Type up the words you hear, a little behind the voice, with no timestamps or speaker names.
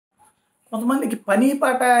కొంతమందికి పని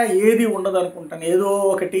పాట ఏది ఉండదనుకుంటాను. ఏదో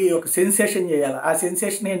ఒకటి ఒక సెన్సేషన్ చేయాలి. ఆ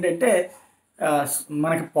సెన్సేషన్ ఏంటంటే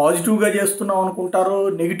మనకి పాజిటివ్‌గా చేస్తున్నాం అనుకుంటారు,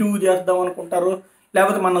 నెగెటివ్ చేద్దాం అనుకుంటారు,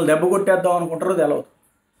 లేకపోతే మనల్ని దెబ్బ కొట్టేద్దాం అనుకుంటారో తెలవదు.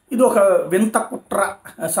 ఇది ఒక వింత కుట్ర.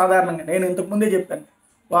 సాధారణంగా నేను ఇంతకుముందే చెప్పాను.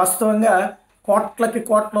 వాస్తవంగా కోట్లకి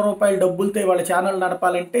కోట్ల రూపాయల డబ్బులతో వాళ్ళ ఛానల్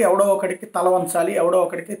నడపాలంటే ఎవడో ఒకడికి తల వంచాలి, ఎవడో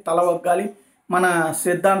ఒకడికి తల వగ్గాలి. మన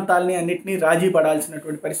సిద్ధాంతాల్ని అన్నిటినీ రాజీ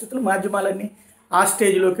పడాల్సినటువంటి పరిస్థితులు మాధ్యమాలన్నీ ఆ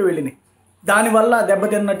స్టేజ్‌లోకి వెళ్ళినాయి. దానివల్ల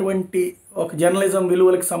దెబ్బతిన్నటువంటి ఒక జర్నలిజం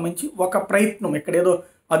విలువలకు సంబంధించి ఒక ప్రయత్నం ఇక్కడేదో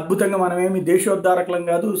అద్భుతంగా మనమేమి దేశోద్ధారకులం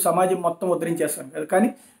కాదు, సమాజం మొత్తం ఉద్ధరించేస్తాం కాదు. కానీ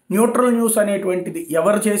న్యూట్రల్ న్యూస్ అనేటువంటిది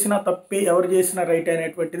ఎవరు చేసినా తప్పే, ఎవరు చేసినా రైట్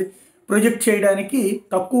అనేటువంటిది ప్రొజెక్ట్ చేయడానికి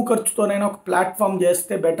తక్కువ ఖర్చుతోనైనా ఒక ప్లాట్ఫామ్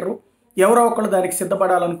చేస్తే బెటరు. ఎవరో ఒకళ్ళు దానికి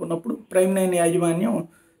సిద్ధపడాలనుకున్నప్పుడు ప్రైమ్ నైన్ యాజమాన్యం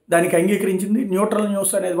దానికి అంగీకరించింది. న్యూట్రల్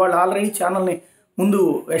న్యూస్ అనేది వాళ్ళు ఆల్రెడీ ఛానల్ని ముందు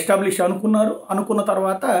ఎస్టాబ్లిష్ అనుకున్నారు. అనుకున్న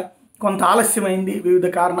తర్వాత కొంత ఆలస్యమైంది వివిధ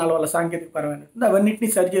కారణాల వల్ల, సాంకేతికపరమైనటువంటి అవన్నింటినీ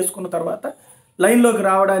సరి చేసుకున్న తర్వాత లైన్లోకి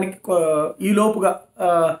రావడానికి ఈలోపుగా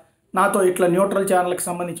నాతో ఇట్లా న్యూట్రల్ ఛానల్కి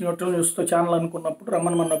సంబంధించి న్యూట్రల్ న్యూస్తో ఛానల్ అనుకున్నప్పుడు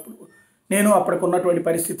రమ్మనమన్నప్పుడు నేను అప్పటికి ఉన్నటువంటి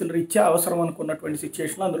పరిస్థితుల రీత్యా అవసరం అనుకున్నటువంటి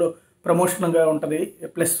సిచ్యువేషన్లో అందులో ప్రమోషన్గా ఉంటుంది,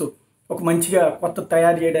 ప్లస్ ఒక మంచిగా కొత్త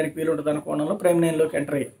తయారు చేయడానికి వీలుంటుంది అన్న కోణంలో ప్రైమ్ నైన్లోకి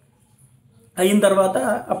ఎంటర్ అయిన తర్వాత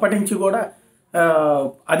అప్పటి నుంచి కూడా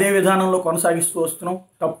అదే విధానంలో కొనసాగిస్తూ వస్తున్నాం.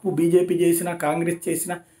 తప్పు బీజేపీ చేసినా, కాంగ్రెస్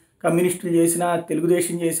చేసినా, కమ్యూనిస్టులు చేసినా,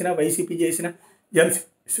 తెలుగుదేశం చేసినా, వైసీపీ చేసినా,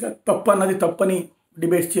 జనసేన తప్పు అన్నది తప్పని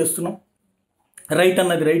డిబేట్స్ చేస్తున్నాం, రైట్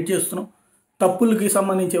అన్నది రైట్ చేస్తున్నాం. తప్పులకి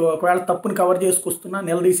సంబంధించి ఒకవేళ తప్పుని కవర్ చేసుకొస్తున్నా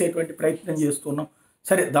నిలదీసేటువంటి ప్రయత్నం చేస్తున్నాం.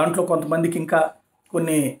 సరే, దాంట్లో కొంతమందికి ఇంకా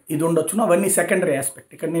కొన్ని ఇది ఉండొచ్చును, అవన్నీ సెకండరీ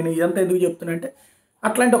ఆస్పెక్ట్. ఇక్కడ నేను ఇదంతా ఎందుకు చెప్తున్నా అంటే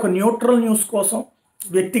అట్లాంటి ఒక న్యూట్రల్ న్యూస్ కోసం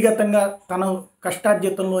వ్యక్తిగతంగా తన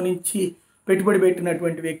కష్టార్జితంలో నుంచి పెట్టుబడి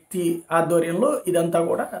పెట్టినటువంటి వ్యక్తి ఆధ్వర్యంలో ఇదంతా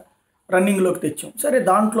కూడా రన్నింగ్లోకి తెచ్చాం. సరే,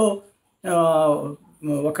 దాంట్లో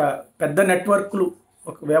ఒక పెద్ద నెట్వర్క్లు,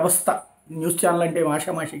 ఒక వ్యవస్థ, న్యూస్ ఛానల్ అంటే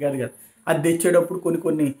ఆషామాషి కాదు కదా, అది తెచ్చేటప్పుడు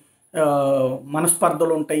కొన్ని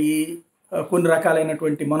మనస్పర్ధలు ఉంటాయి, కొన్ని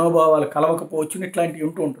రకాలైనటువంటి మనోభావాలు కలవకపోవచ్చు, ఇట్లాంటివి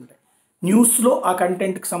ఉంటుంటాయి. న్యూస్లో ఆ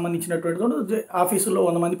కంటెంట్కి సంబంధించినటువంటి ఆఫీసుల్లో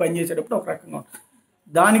 100 మంది పనిచేసేటప్పుడు ఒక రకంగా ఉంటుంది.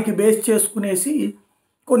 దానికి బేస్ చేసుకునేసి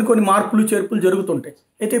కొన్ని మార్పులు చేర్పులు జరుగుతుంటాయి.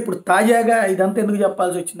 అయితే ఇప్పుడు తాజాగా ఇదంతా ఎందుకు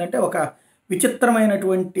చెప్పాల్సి వచ్చిందంటే ఒక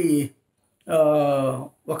విచిత్రమైనటువంటి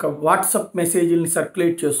ఒక వాట్సాప్ మెసేజ్ని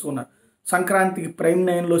సర్క్యులేట్ చేస్తున్నారు. సంక్రాంతికి ప్రైమ్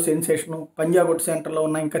నైన్లో సెన్సేషను, పంజాగుట్ సెంటర్లో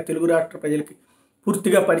ఉన్న ఇంకా తెలుగు రాష్ట్ర ప్రజలకి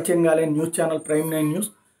పూర్తిగా పరిచయం కాలేని news channel prime nine news.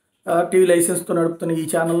 TV లైసెన్స్తో నడుపుతున్న ఈ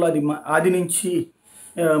ఛానల్లో అది ఆది నుంచి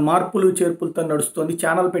మార్పులు చేర్పులతో నడుస్తుంది.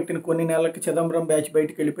 ఛానల్ పెట్టిన కొన్ని నెలలకి చిదంబరం బ్యాచ్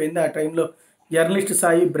బయటకు వెళ్ళిపోయింది. ఆ టైంలో జర్నలిస్ట్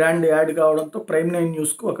సాయి బ్రాండ్ యాడ్ కావడంతో ప్రైమ్ నైన్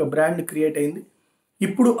న్యూస్కు ఒక బ్రాండ్ క్రియేట్ అయింది.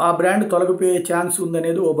 ఇప్పుడు ఆ బ్రాండ్ తొలగిపోయే ఛాన్స్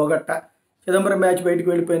ఉందనేది ఓ బొగట్ట. చిదంబరం బ్యాచ్ బయటకు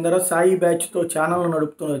వెళ్ళిపోయిన తర్వాత సాయి బ్యాచ్తో ఛానల్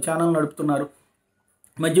నడుపుతున్నారు.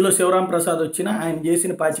 మధ్యలో శివరాం ప్రసాద్ వచ్చినా ఆయన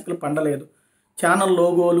చేసిన పాచికలు పండలేదు. ఛానల్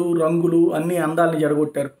లోగోలు, రంగులు అన్నీ అందాలని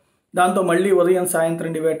జడగొట్టారు. దాంతో మళ్ళీ ఉదయం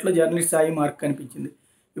సాయంత్రం డిబేట్లో జర్నలిస్ట్ సాయి మార్క్ కనిపించింది.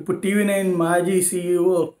 ఇప్పుడు టీవీ9 మాజీ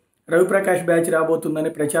సీఈఓ రవిప్రకాష్ బ్యాచ్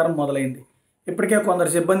రాబోతుందని ప్రచారం మొదలైంది. ఇప్పటికే కొందరు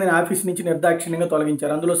సిబ్బందిని ఆఫీస్ నుంచి నిర్దాక్షిణ్యంగా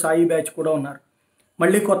తొలగించారు. అందులో సాయి బ్యాచ్ కూడా ఉన్నారు.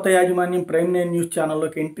 మళ్ళీ కొత్త యాజమాన్యం ప్రైమ్ నైన్ న్యూస్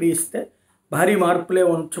ఛానల్లోకి ఎంట్రీ ఇస్తే భారీ మార్పులే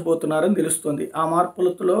ఉంచబోతున్నారని తెలుస్తుంది. ఆ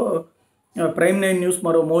మార్పులతో ప్రైమ్ నైన్ న్యూస్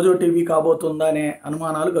మరో మోజో టీవీ కాబోతుందా అనే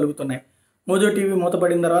అనుమానాలు కలుగుతున్నాయి. మోజో టీవీ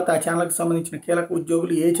మూతపడిన తర్వాత ఆ ఛానల్కి సంబంధించిన కీలక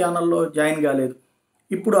ఉద్యోగులు ఏ ఛానల్లో జాయిన్ కాలేదు.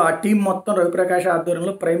 ఇప్పుడు ఆ టీం మొత్తం రవిప్రకాష్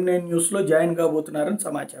ఆధ్వర్యంలో ప్రైమ్ నైన్ న్యూస్లో జాయిన్ కాబోతున్నారని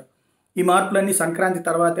సమాచారం. ఈ మార్పులన్నీ సంక్రాంతి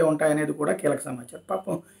తర్వాతే ఉంటాయనేది కూడా కీలక సమాచారం.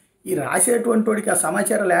 పాపం ఈ రాసేటువంటి వాడికి ఆ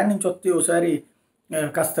సమాచారం ల్యాండ్ నుంచి వస్తే ఒకసారి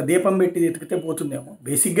కాస్త దీపం పెట్టి ఎతికితే పోతుందేమో.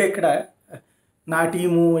 బేసిక్గా ఇక్కడ నా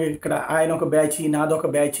టీము, ఇక్కడ ఆయన ఒక బ్యాచీ, నాదొక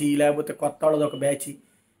బ్యాచీ, లేకపోతే కొత్త వాళ్ళది ఒక బ్యాచీ,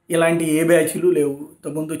 ఇలాంటి ఏ బ్యాచ్లు లేవు.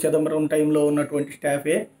 ఇంతకుముందు చిదంబరం టైంలో ఉన్నటువంటి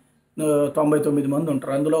స్టాఫే 99 మంది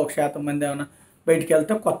ఉంటారు. అందులో 1% మంది ఏమైనా బయటికి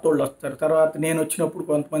వెళ్తే కొత్త వాళ్ళు వస్తారు. తర్వాత నేను వచ్చినప్పుడు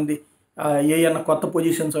కొంతమంది ఏమన్నా కొత్త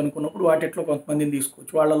పొజిషన్స్ అనుకున్నప్పుడు వాటిట్లో కొంతమందిని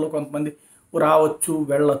తీసుకోవచ్చు. వాళ్ళల్లో కొంతమంది రావచ్చు,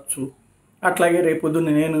 వెళ్ళొచ్చు. అట్లాగే రేపొద్దున్న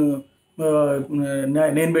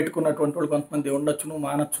నేను పెట్టుకున్నటువంటి వాళ్ళు కొంతమంది ఉండొచ్చును,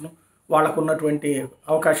 మానొచ్చును. వాళ్ళకు ఉన్నటువంటి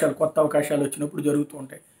అవకాశాలు, కొత్త అవకాశాలు వచ్చినప్పుడు జరుగుతూ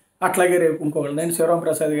ఉంటాయి. అట్లాగే రేపు ఇంకొకళ్ళు, నేను శివరాం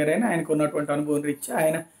ప్రసాద్ గారైనా ఆయనకు ఉన్నటువంటి అనుభవం రీత్యా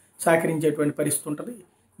ఆయన సహకరించేటువంటి పరిస్థితి ఉంటుంది.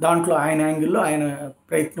 దాంట్లో ఆయన యాంగిల్లో ఆయన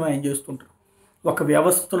ప్రయత్నం ఆయన చేస్తుంటారు. ఒక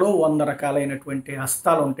వ్యవస్థలో 100 రకాలైనటువంటి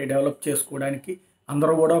హస్తాలు ఉంటాయి డెవలప్ చేసుకోవడానికి.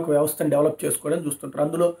 అందరూ కూడా ఒక వ్యవస్థను డెవలప్ చేసుకోవడానికి చూస్తుంటారు.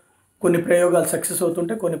 అందులో కొన్ని ప్రయోగాలు సక్సెస్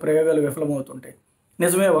అవుతుంటాయి, కొన్ని ప్రయోగాలు విఫలమవుతుంటాయి.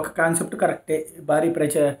 నిజమే, ఒక కాన్సెప్ట్ కరెక్టే, భారీ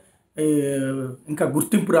ఇంకా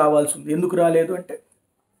గుర్తింపు రావాల్సి ఉంది. ఎందుకు రాలేదు అంటే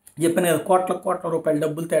చెప్పిన కోట్ల రూపాయల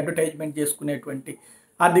డబ్బులతో అడ్వర్టైజ్మెంట్ చేసుకునేటువంటి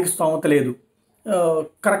ఆర్థిక స్తోమత లేదు.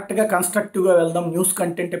 కరెక్ట్గా కన్స్ట్రక్టివ్గా వెళ్దాం, న్యూస్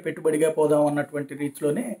కంటెంటే పెట్టుబడిగా పోదాం అన్నటువంటి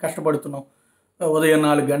రీతిలోనే కష్టపడుతున్నాం. ఉదయం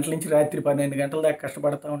 4 గంటల నుంచి రాత్రి 12 గంటల దాకా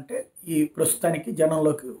కష్టపడతా ఉంటే ఈ ప్రస్తుతానికి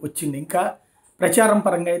జనంలోకి వచ్చింది. ఇంకా ప్రచారం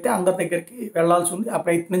పరంగా అయితే అందరి దగ్గరికి వెళ్ళాల్సి ఉంది. ఆ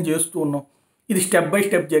ప్రయత్నం చేస్తూ ఉన్నాం. ఇది స్టెప్ బై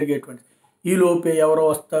స్టెప్ జరిగేటువంటిది. ఈలోపే ఎవరో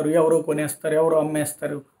వస్తారు, ఎవరో కొనేస్తారు, ఎవరో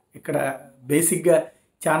అమ్మేస్తారు. ఇక్కడ బేసిక్గా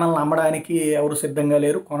ఛానల్ని అమ్మడానికి ఎవరు సిద్ధంగా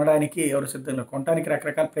లేరు, కొనడానికి ఎవరు సిద్ధంగా లేరు. కొనడానికి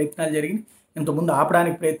రకరకాల ప్రయత్నాలు జరిగినాయి. ఇంతకుముందు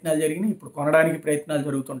ఆపడానికి ప్రయత్నాలు జరిగినాయి, ఇప్పుడు కొనడానికి ప్రయత్నాలు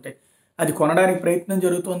జరుగుతుంటాయి. అది కొనడానికి ప్రయత్నం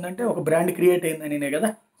జరుగుతుందంటే ఒక బ్రాండ్ క్రియేట్ అయిందనినే కదా,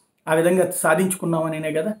 ఆ విధంగా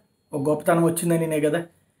సాధించుకున్నామనినే కదా, ఒక గొప్పతనం వచ్చిందనినే కదా.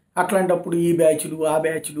 అట్లాంటప్పుడు ఈ బ్యాచ్లు ఆ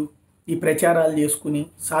బ్యాచ్లు ఈ ప్రచారాలు చేసుకుని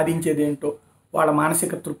సాధించేది ఏంటో, వాళ్ళ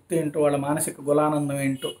మానసిక తృప్తి ఏంటో, వాళ్ళ మానసిక గులానందం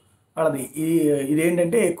ఏంటో వాళ్ళది.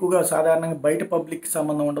 ఇదేంటంటే ఎక్కువగా సాధారణంగా బయట పబ్లిక్కి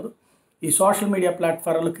సంబంధం ఉండదు. ఈ సోషల్ మీడియా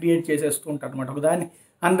ప్లాట్ఫామ్లో క్రియేట్ చేసేస్తూ ఉంటారు అనమాట. ఒకదాన్ని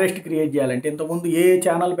అన్రెస్ట్ క్రియేట్ చేయాలంటే ఇంతకుముందు ఏ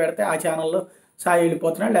ఛానల్ పెడితే ఆ ఛానల్లో సాయి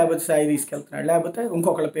వెళ్ళిపోతున్నాడు, లేకపోతే సాయి తీసుకెళ్తున్నాడు, లేకపోతే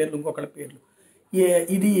ఇంకొకళ్ళ పేర్లు.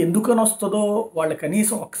 ఇది ఎందుకని వస్తుందో వాళ్ళు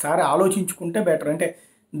కనీసం ఒకసారి ఆలోచించుకుంటే బెటర్. అంటే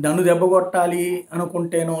నన్ను దెబ్బ కొట్టాలి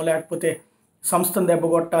అనుకుంటేనో, లేకపోతే సంస్థను దెబ్బ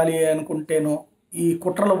కొట్టాలి అనుకుంటేనో ఈ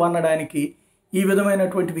కుట్రలు వన్నడానికి ఈ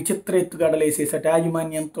విధమైనటువంటి విచిత్ర ఎత్తుగడలు వేసేసట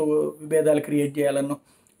యాజమాన్యంతో విభేదాలు క్రియేట్ చేయాలనో,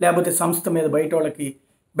 లేకపోతే సంస్థ మీద బయట వాళ్ళకి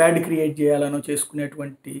బ్యాడ్ క్రియేట్ చేయాలనో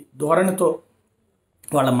చేసుకునేటువంటి ధోరణితో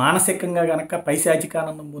వాళ్ళ మానసికంగా కనుక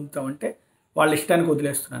పైశాచికానందం పొందుతామంటే వాళ్ళ ఇష్టానికి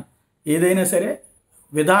వదిలేస్తున్నాను. ఏదైనా సరే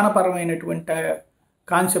విధానపరమైనటువంటి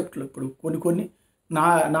కాన్సెప్ట్లు ఇప్పుడు కొన్ని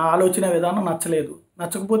నా ఆలోచన విధానం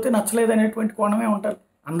నచ్చకపోతే నచ్చలేదు అనేటువంటి కోణమే ఉంటారు.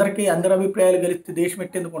 అందరి అభిప్రాయాలు కలిస్తే దేశం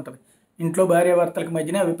ఎట్టేందుకు ఉంటుంది. ఇంట్లో భార్యాభర్తలకు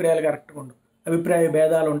మధ్యనే అభిప్రాయాలు కరెక్ట్గా ఉండవు. అభిప్రాయ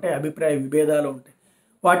భేదాలు ఉంటాయి, అభిప్రాయ విభేదాలు ఉంటాయి.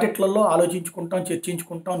 వాటిట్లలో ఆలోచించుకుంటాం,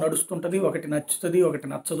 చర్చించుకుంటాం, నడుస్తుంటుంది. ఒకటి నచ్చుతుంది, ఒకటి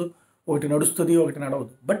నచ్చదు, ఒకటి నడుస్తుంది, ఒకటి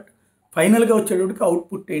నడవదు. బట్ ఫైనల్గా వచ్చేటప్పటికి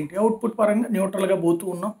అవుట్పుట్ ఏంటి? అవుట్పుట్ పరంగా న్యూట్రల్గా పోతూ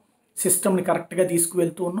ఉన్నాం, సిస్టమ్ని కరెక్ట్గా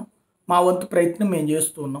తీసుకువెళ్తూ ఉన్నాం, మా వంతు ప్రయత్నం మేము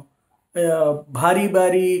చేస్తూ ఉన్నాం.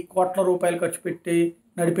 భారీ కోట్ల రూపాయలు ఖర్చు పెట్టి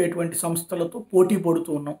నడిపేటువంటి సంస్థలతో పోటీ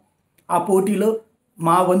పడుతూ ఉన్నాం. ఆ పోటీలో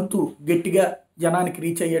మా వంతు గట్టిగా జనానికి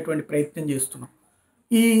రీచ్ అయ్యేటువంటి ప్రయత్నం చేస్తున్నాం.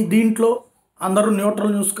 దీంట్లో అందరూ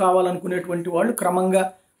న్యూట్రల్ న్యూస్ కావాలనుకునేటువంటి వాళ్ళు క్రమంగా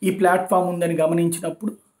ఈ ప్లాట్ఫామ్ ఉందని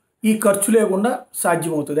గమనించినప్పుడు ఈ ఖర్చు లేకుండా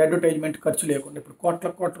సాధ్యమవుతుంది. అడ్వర్టైజ్మెంట్ ఖర్చు లేకుండా ఇప్పుడు కోట్ల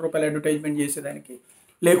రూపాయలు అడ్వర్టైజ్మెంట్ చేసేదానికి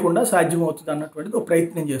లేకుండా సాధ్యమవుతుంది అన్నటువంటిది ఒక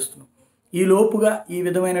ప్రయత్నం చేస్తున్నాం. ఈ లోపుగా ఈ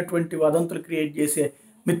విధమైనటువంటి వదంతులు క్రియేట్ చేసే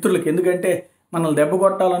మిత్రులకి, ఎందుకంటే మనల్ని దెబ్బ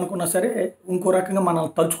కొట్టాలనుకున్నా సరే ఇంకో రకంగా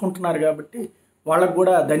మనల్ని తలుచుకుంటున్నారు కాబట్టి వాళ్ళకు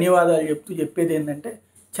కూడా ధన్యవాదాలు చెప్పేది ఏంటంటే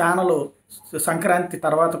ఛానల్ సంక్రాంతి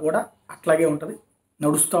తర్వాత కూడా అట్లాగే ఉంటుంది,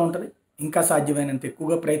 నడుస్తూ ఉంటుంది. ఇంకా సాధ్యమైనంత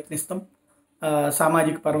ఎక్కువగా ప్రయత్నిస్తాం.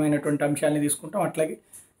 సామాజిక పరమైనటువంటి అంశాలని తీసుకుంటాం, అట్లాగే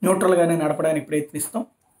న్యూట్రల్గానే నడపడానికి ప్రయత్నిస్తాం.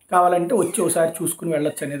 కావాలంటే వచ్చి ఒకసారి చూసుకుని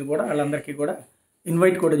వెళ్ళొచ్చు అనేది కూడా వాళ్ళందరికీ కూడా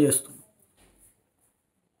ఇన్వైట్ కూడా చేస్తున్నాం.